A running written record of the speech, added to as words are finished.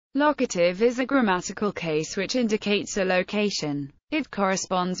Locative is a grammatical case which indicates a location. It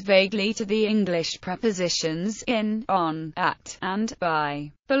corresponds vaguely to the English prepositions in, on, at, and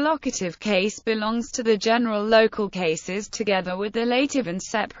by. The locative case belongs to the general local cases together with the lative and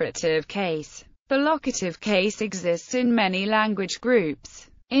separative case. The locative case exists in many language groups.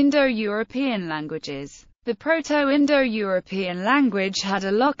 Indo-European languages. The Proto-Indo-European language had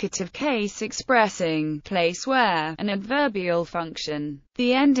a locative case expressing place where, an adverbial function.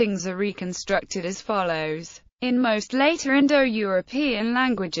 The endings are reconstructed as follows. In most later Indo-European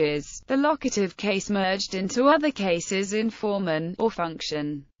languages, the locative case merged into other cases in form and, or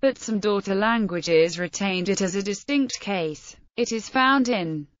function, but some daughter languages retained it as a distinct case. It is found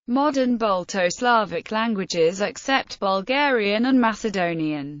in modern Balto-Slavic languages except Bulgarian and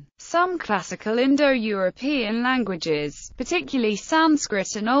Macedonian. Some classical Indo-European languages, particularly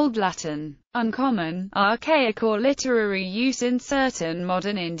Sanskrit and Old Latin, uncommon, archaic or literary use in certain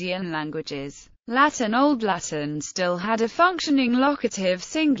modern Indian languages. Latin Old Latin still had a functioning locative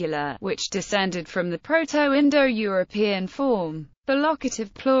singular, which descended from the Proto-Indo-European form. The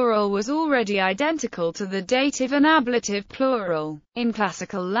locative plural was already identical to the dative and ablative plural. In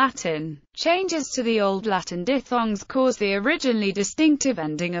classical Latin, changes to the Old Latin diphthongs caused the originally distinctive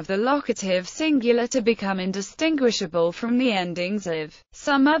ending of the locative singular to become indistinguishable from the endings of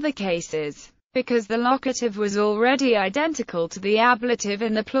some other cases. Because the locative was already identical to the ablative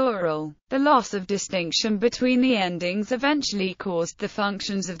in the plural, the loss of distinction between the endings eventually caused the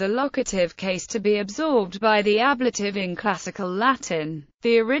functions of the locative case to be absorbed by the ablative in classical Latin.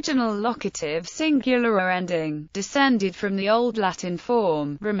 The original locative singular ending, descended from the Old Latin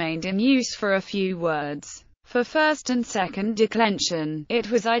form, remained in use for a few words. For first and second declension,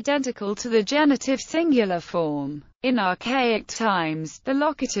 it was identical to the genitive singular form. In archaic times, the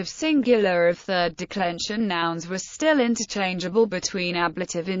locative singular of third declension nouns was still interchangeable between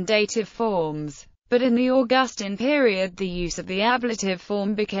ablative and dative forms, but in the Augustan period the use of the ablative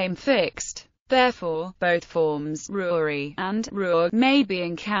form became fixed. Therefore, both forms, ruri and rur, may be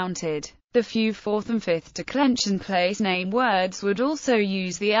encountered. The few fourth and fifth declension place name words would also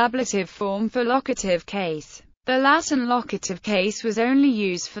use the ablative form for locative case. The Latin locative case was only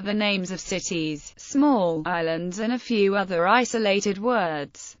used for the names of cities, small islands and a few other isolated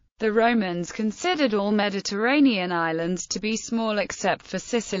words. The Romans considered all Mediterranean islands to be small except for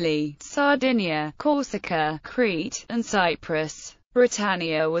Sicily, Sardinia, Corsica, Crete, and Cyprus.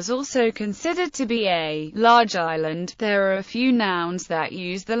 Britannia was also considered to be a large island. There are a few nouns that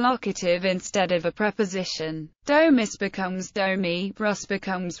use the locative instead of a preposition. Domus becomes domi, rus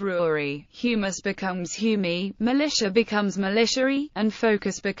becomes ruri, humus becomes humi, militia becomes militiae, and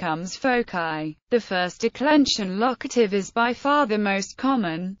focus becomes foci. The first declension locative is by far the most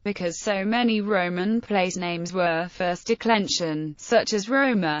common, because so many Roman place names were first declension, such as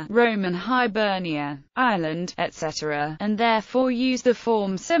Roma, Roman Hibernia, Ireland, etc., and therefore use the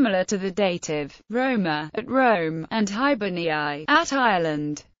form similar to the dative, Roma, at Rome, and Hiberniae, at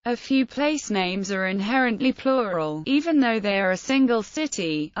Ireland. A few place names are inherently plural, even though they are a single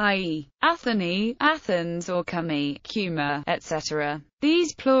city, i.e., Athene, Athens or Cumae, Cuma, etc.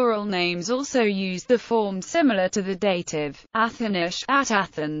 These plural names also use the form similar to the dative, Athenish, at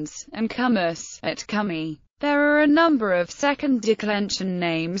Athens, and Cumus, at Cumae. There are a number of second declension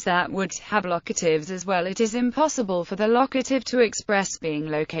names that would have locatives as well. It is impossible for the locative to express being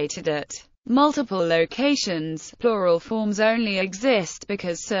located at multiple locations. Plural forms only exist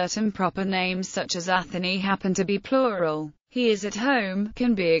because certain proper names such as Athene happen to be plural. He is at home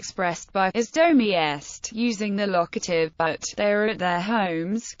can be expressed by as domi est, using the locative, but they are at their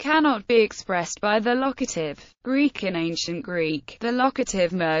homes cannot be expressed by the locative. Greek. In ancient Greek, the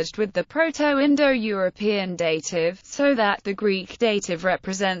locative merged with the Proto-Indo-European dative, so that the Greek dative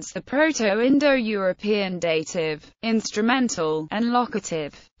represents the Proto-Indo-European dative, instrumental, and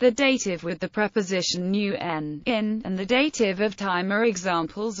locative. The dative with the preposition nu n, in, and the dative of time are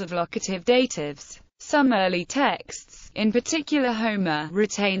examples of locative datives. Some early texts, in particular Homer,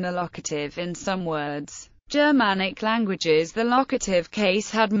 retain the locative in some words. Germanic languages. The locative case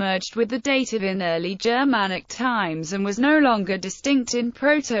had merged with the dative in early Germanic times and was no longer distinct in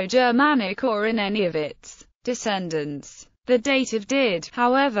Proto-Germanic or in any of its descendants. The dative did,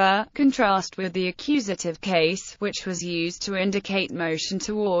 however, contrast with the accusative case, which was used to indicate motion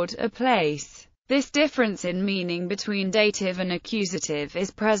toward a place. This difference in meaning between dative and accusative is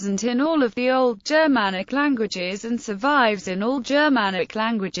present in all of the Old Germanic languages and survives in all Germanic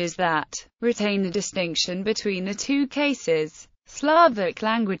languages that retain the distinction between the two cases. Slavic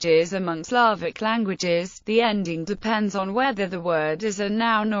languages. Among Slavic languages, the ending depends on whether the word is a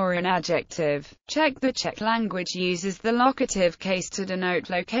noun or an adjective. Czech. The Czech language uses the locative case to denote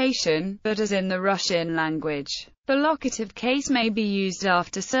location, but as in the Russian language, the locative case may be used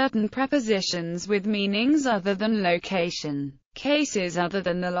after certain prepositions with meanings other than location. Cases other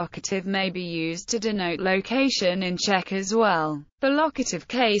than the locative may be used to denote location in Czech as well. The locative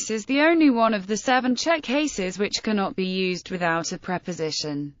case is the only one of the 7 Czech cases which cannot be used without a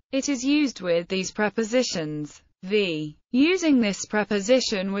preposition. It is used with these prepositions. Using this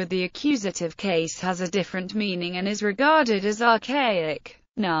preposition with the accusative case has a different meaning and is regarded as archaic.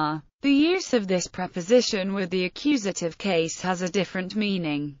 The use of this preposition with the accusative case has a different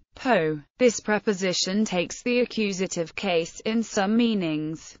meaning. This preposition takes the accusative case in some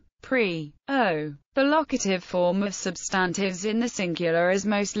meanings. The locative form of substantives in the singular is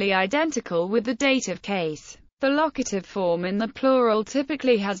mostly identical with the dative case. The locative form in the plural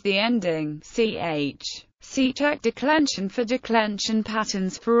typically has the ending ch. See Czech declension for declension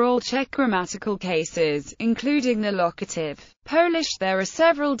patterns for all Czech grammatical cases, including the locative. Polish. There are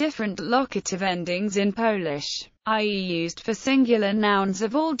several different locative endings in Polish, i.e. used for singular nouns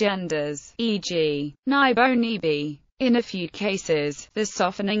of all genders, e.g., nibo, nibi. In a few cases, the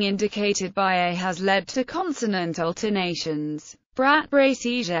softening indicated by a has led to consonant alternations. Brat,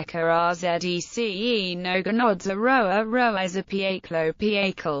 braci, rzeka, rzece, noga, nodza, roa, roeza, pieklo,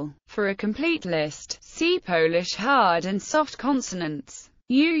 piekl. For a complete list, see Polish hard and soft consonants.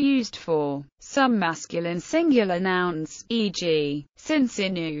 Used for some masculine singular nouns, e.g.,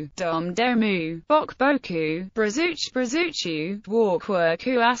 synsinu, dom, domu, bok, boku, brazuch, brazuchu, dwork,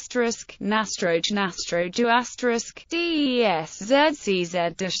 worku, asterisk, nastroj, nastroju, asterisk, des, zc,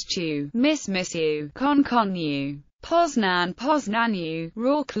 zdeszczu, miss, kon, konu. Poznan, Poznaniu,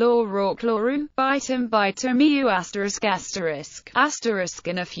 Wroclaw, Wroclawu, Bytom, Bytomiu, asterisk, asterisk, asterisk.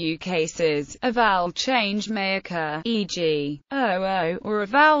 In a few cases, a vowel change may occur, e.g., or a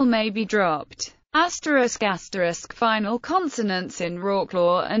vowel may be dropped. Asterisk, asterisk. Final consonants in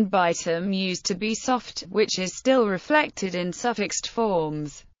Wroclaw and Bytom used to be soft, which is still reflected in suffixed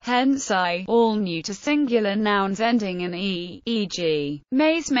forms. Hence all neuter singular nouns ending in e, e.g.,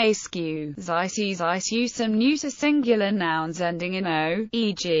 mace, maceku, zices, zicu. Some neuter singular nouns ending in o,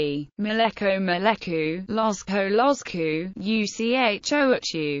 e.g., mileko, meleku, lozko, lozku, ucho,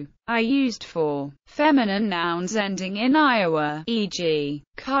 uchu. Used for feminine nouns ending in Iowa, e.g.,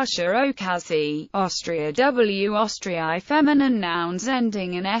 Kasha, Okazi, Austria, Austria. Feminine nouns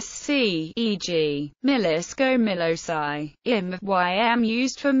ending in sc, e.g., Milisko, Milosai, ym.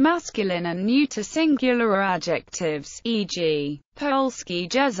 Used for masculine and neuter singular adjectives, e.g., Polski,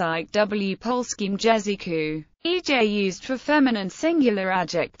 Jezik, Polskim, Jeziku. Used for feminine singular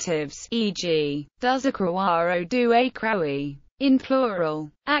adjectives, e.g., Duzakrawaro, Duakrawi. In plural,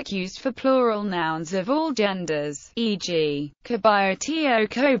 used for plural nouns of all genders, e.g., kobietio,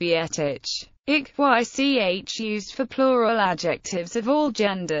 kobietich. Ych. Used for plural adjectives of all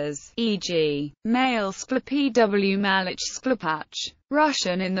genders, e.g., male, sklepw, malich, sklepach.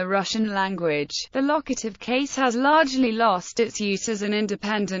 Russian. In the Russian language, the locative case has largely lost its use as an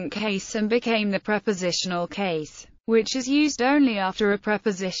independent case and became the prepositional case, which is used only after a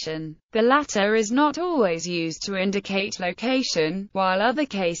preposition. The latter is not always used to indicate location, while other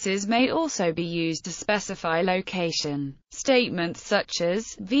cases may also be used to specify location. Statements such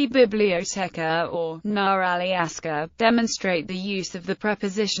as v biblioteca or na Aljaska demonstrate the use of the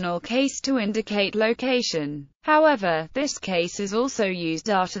prepositional case to indicate location. However, this case is also used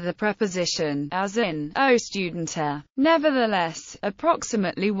after the preposition, as in o studenta. Nevertheless,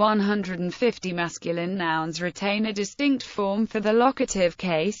 approximately 150 masculine nouns retain a distinct form for the locative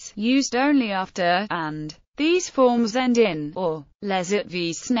case, used only after and. These forms end in or. Ležet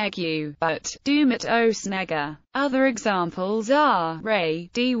v snegu, but dumet o snega. Other examples are re,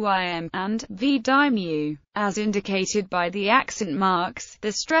 dym, and v dymu. As indicated by the accent marks,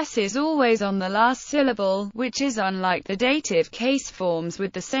 the stress is always on the last syllable, which is unlike the dative case forms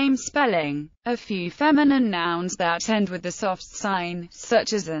with the same spelling. A few feminine nouns that end with the soft sign,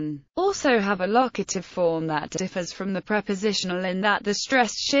 such as an, also have a locative form that differs from the prepositional in that the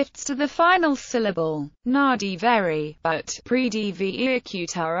stress shifts to the final syllable. Nadi very, but pre-dv.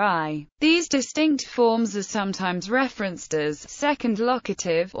 These distinct forms are sometimes referenced as second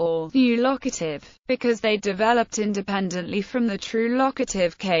locative or new locative, because they developed independently from the true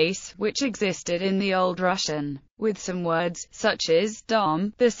locative case, which existed in the Old Russian. With some words, such as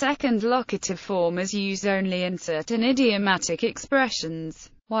dom, the second locative form is used only in certain idiomatic expressions.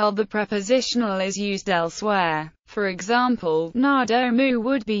 while the prepositional is used elsewhere. For example, nadomu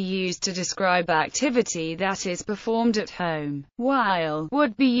would be used to describe activity that is performed at home, while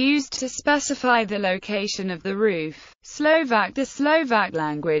would be used to specify the location of the roof. Slovak. The Slovak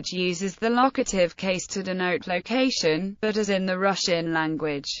language uses the locative case to denote location, but as in the Russian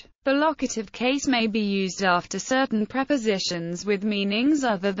language, the locative case may be used after certain prepositions with meanings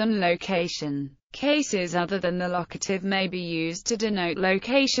other than location. Cases other than the locative may be used to denote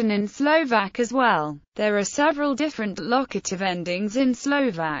location in Slovak as well. There are several different locative endings in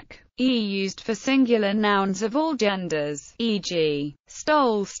Slovak. Used for singular nouns of all genders, e.g.,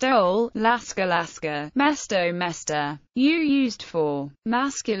 stole, stole, laska, laska, mesto, mesta. Used for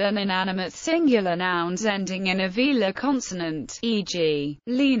masculine inanimate singular nouns ending in a velar consonant, e.g.,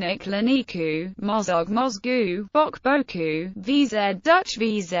 linik, laniku, mozog, mozgu, bok, boku, vz, dutch,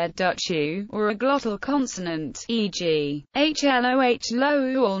 vz, dutchu, or a glottal consonant, e.g., hloh,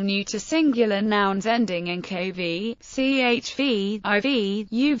 lo. All neuter singular nouns ending in kv, chv, iv,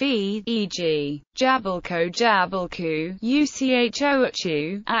 uv, e.g., jabalko, jabalku, ucho,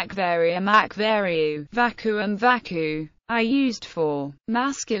 uchu, akvarium, akvariu, vacuum, vacu. Used for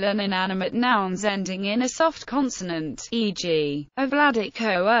masculine inanimate nouns ending in a soft consonant, e.g.,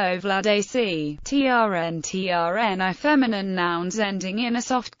 ovladiko, ovladaci, trn, trni. Feminine nouns ending in a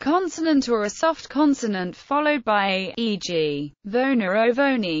soft consonant or a soft consonant followed by a, e.g., vona,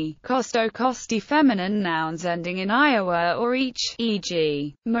 ovoni, kosto, kosti. Feminine nouns ending in iowa or each,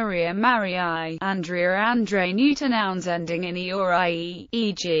 e.g., maria, marii, andrea, andre. Neuter nouns ending in e or ie,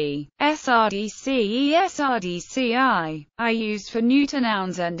 e.g., srdc, srdci. Used for neuter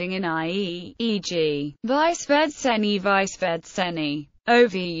nouns ending in ie, e.g., vicevedseni, vicevedseni.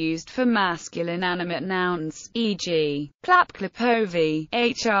 Ov used for masculine animate nouns, e.g., klap, klapovi,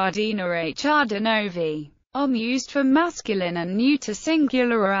 hrdina, hrdinovi. Used for masculine and neuter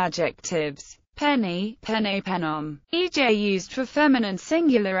singular adjectives. Penny, penne, penom. Used for feminine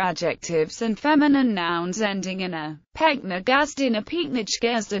singular adjectives and feminine nouns ending in a. Pekna, gazdina, piknij,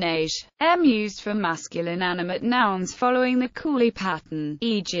 gazdinaj. Used for masculine animate nouns following the Cooley pattern,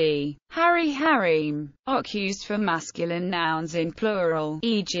 e.g., Harry, harem. Used for masculine nouns in plural,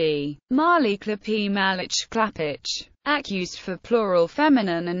 e.g., mali, klapi, malich, klapich. Used for plural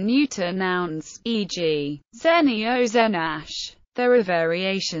feminine and neuter nouns, e.g., zeni, o, zenash. There are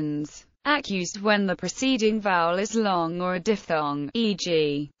variations. Used when the preceding vowel is long or a diphthong,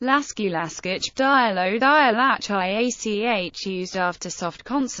 e.g., lasky, laskich, dialo, dialach, iach. Used after soft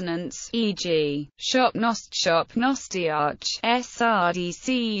consonants, e.g., shop, nost, shop, nostiach,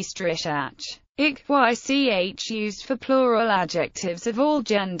 srdc, strishach. Ych used for plural adjectives of all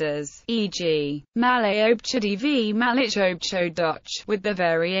genders, e.g., male, obchadi, v, malich, obchodach, with the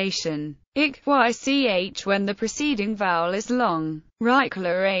variation. Ych when the preceding vowel is long.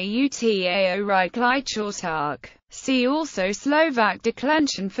 Rykla, autao, ryklai, chortak. See also Slovak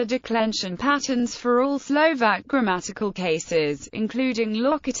declension for declension patterns for all Slovak grammatical cases, including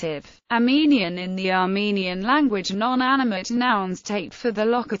locative. Armenian. In the Armenian language, non-animate nouns take for the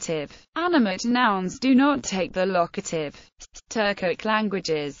locative. Animate nouns do not take the locative. Turkic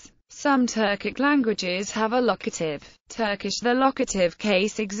languages. Some Turkic languages have a locative. Turkish. The locative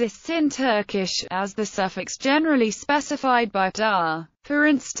case exists in Turkish, as the suffix generally specified by da. For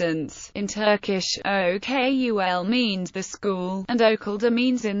instance, in Turkish, okul means the school, and okulda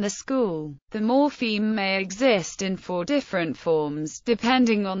means in the school. The morpheme may exist in 4 different forms,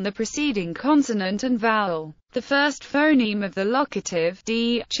 depending on the preceding consonant and vowel. The first phoneme of the locative,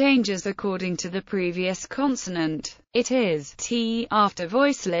 d, changes according to the previous consonant. It is t after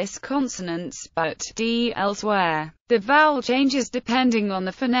voiceless consonants, but d elsewhere. The vowel changes depending on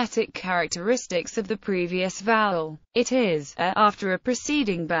the phonetic characteristics of the previous vowel. It is a after a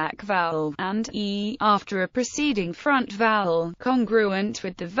preceding back vowel, and e after a preceding front vowel, congruent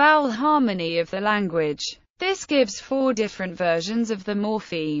with the vowel harmony of the language. This gives 4 different versions of the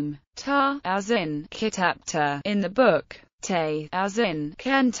morpheme. Ta, as in kitapta, in the book. Te, as in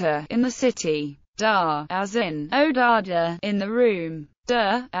kenta, in the city. Da, as in odada, in the room.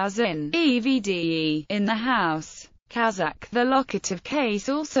 Da, as in evde, in the house. Kazakh. The locative case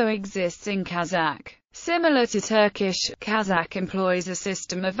also exists in Kazakh. Similar to Turkish, Kazakh employs a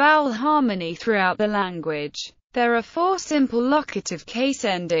system of vowel harmony throughout the language. There are 4 simple locative case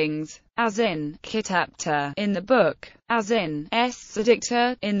endings, as in kitapta, in the book, as in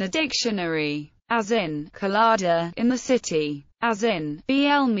sadikta, in the dictionary, as in colada, in the city, as in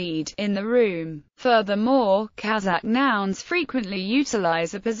Bielmead, in the room. Furthermore, Kazakh nouns frequently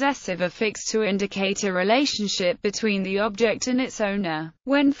utilize a possessive affix to indicate a relationship between the object and its owner.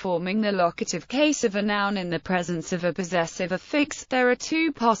 When forming the locative case of a noun in the presence of a possessive affix, there are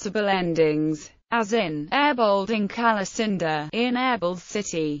two possible endings, as in Erbolding Kalasinda, in Erbil's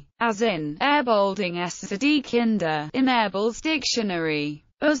city, as in Erbolding Esadikinda, in Erbil's dictionary.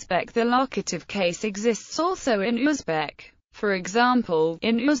 Uzbek. The locative case exists also in Uzbek. For example,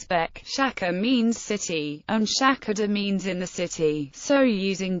 in Uzbek, Shaka means city, and Shakada means in the city, so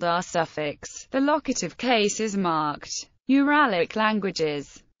using the suffix, the locative case is marked. Uralic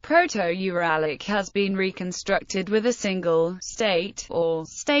languages. Proto-Uralic has been reconstructed with a single, state, or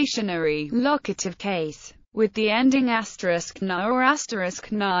stationary, locative case, with the ending *na or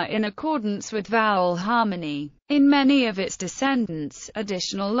 *na in accordance with vowel harmony. In many of its descendants,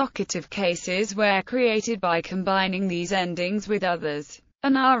 additional locative cases were created by combining these endings with others.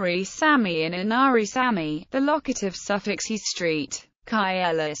 Anari Sami. In Anari Sami, the locative suffix he street,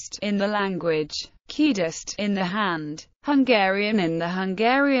 Kyelist, in the language, Kudist, in the hand, Hungarian. In the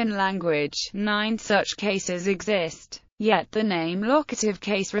Hungarian language, 9 such cases exist. Yet the name locative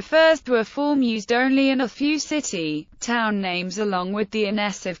case refers to a form used only in a few city, town names along with the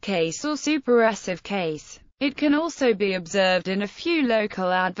inessive case or superessive case. It can also be observed in a few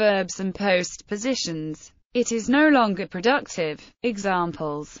local adverbs and postpositions. It is no longer productive.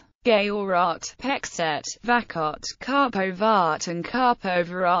 Examples: Gayorot, Pekset, Vakot, Karpovat and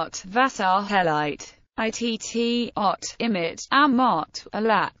Karpovarot, Vasarhelite, Itt, Ot, Imit, Amot,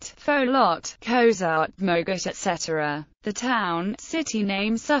 Alat, Folot, Kozart, Mogot, etc. The town, city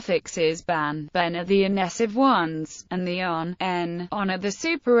name suffixes ban, ben are the inessive ones, and the on are the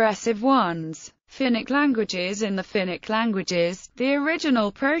superessive ones. Finnic languages. In the Finnic languages, the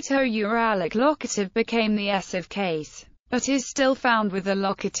original Proto-Uralic locative became the essive case, but is still found with a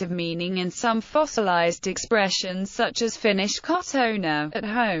locative meaning in some fossilized expressions such as Finnish kotona, at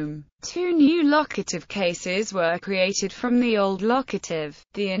home. 2 new locative cases were created from the old locative,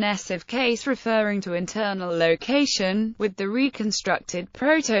 the inessive case referring to internal location, with the reconstructed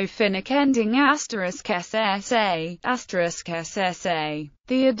Proto-Finnic ending *ssa,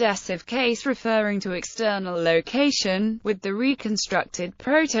 the adessive case referring to external location, with the reconstructed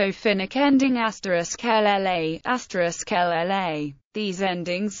Proto-Finnic ending *lla. These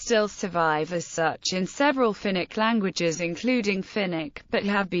endings still survive as such in several Finnic languages including Finnic, but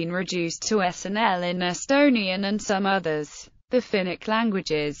have been reduced to s and l in Estonian and some others. The Finnic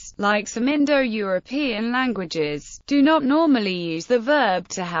languages, like some Indo-European languages, do not normally use the verb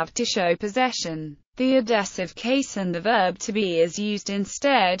to have to show possession. The adessive case and the verb to be is used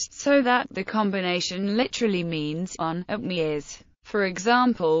instead, so that the combination literally means on, at me is. For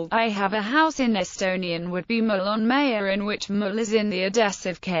example, I have a house in Estonian would be mul on maya, in which mul is in the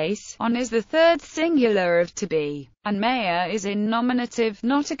adessive case, on is the third singular of to be, and maya is in nominative,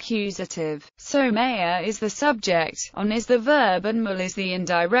 not accusative. So maya is the subject, on is the verb and mul is the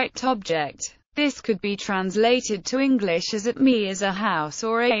indirect object. This could be translated to English as at me is a house,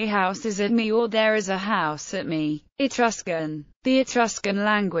 or a house is at me, or there is a house at me. Etruscan. The Etruscan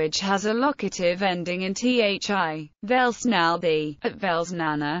language has a locative ending in thi, Velsnalbi, at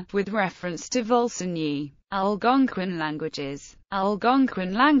Velsnana, with reference to Volsynyi. Algonquin languages.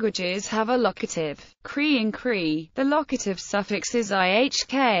 Algonquin languages have a locative, Cree. The locative suffix is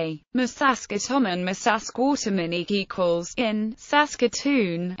ihk. Musaskatoman Musaskwataminisk equals in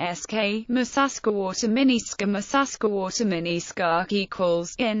Saskatoon, sk. Musaskawataminisca Musaskawataminiskark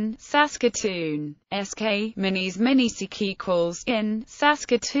equals in Saskatoon, sk. Minis Minisik equals in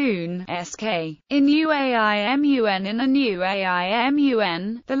Saskatoon, sk. In UAIMUN. In a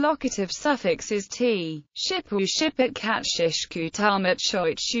UAIMUN, the locative suffix is t. Shipu Shipit Katshishku Talmut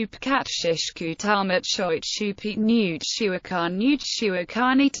Shoit Shup Katshishku Talmut Shoit Shupit Newt Shuakan Newt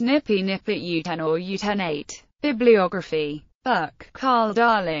Shuakanit Nippy Nippit Utan or Utanate. Bibliography. Buck, Carl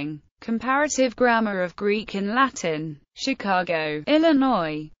Darling. Comparative Grammar of Greek and Latin. Chicago,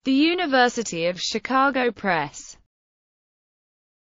 Illinois. The University of Chicago Press.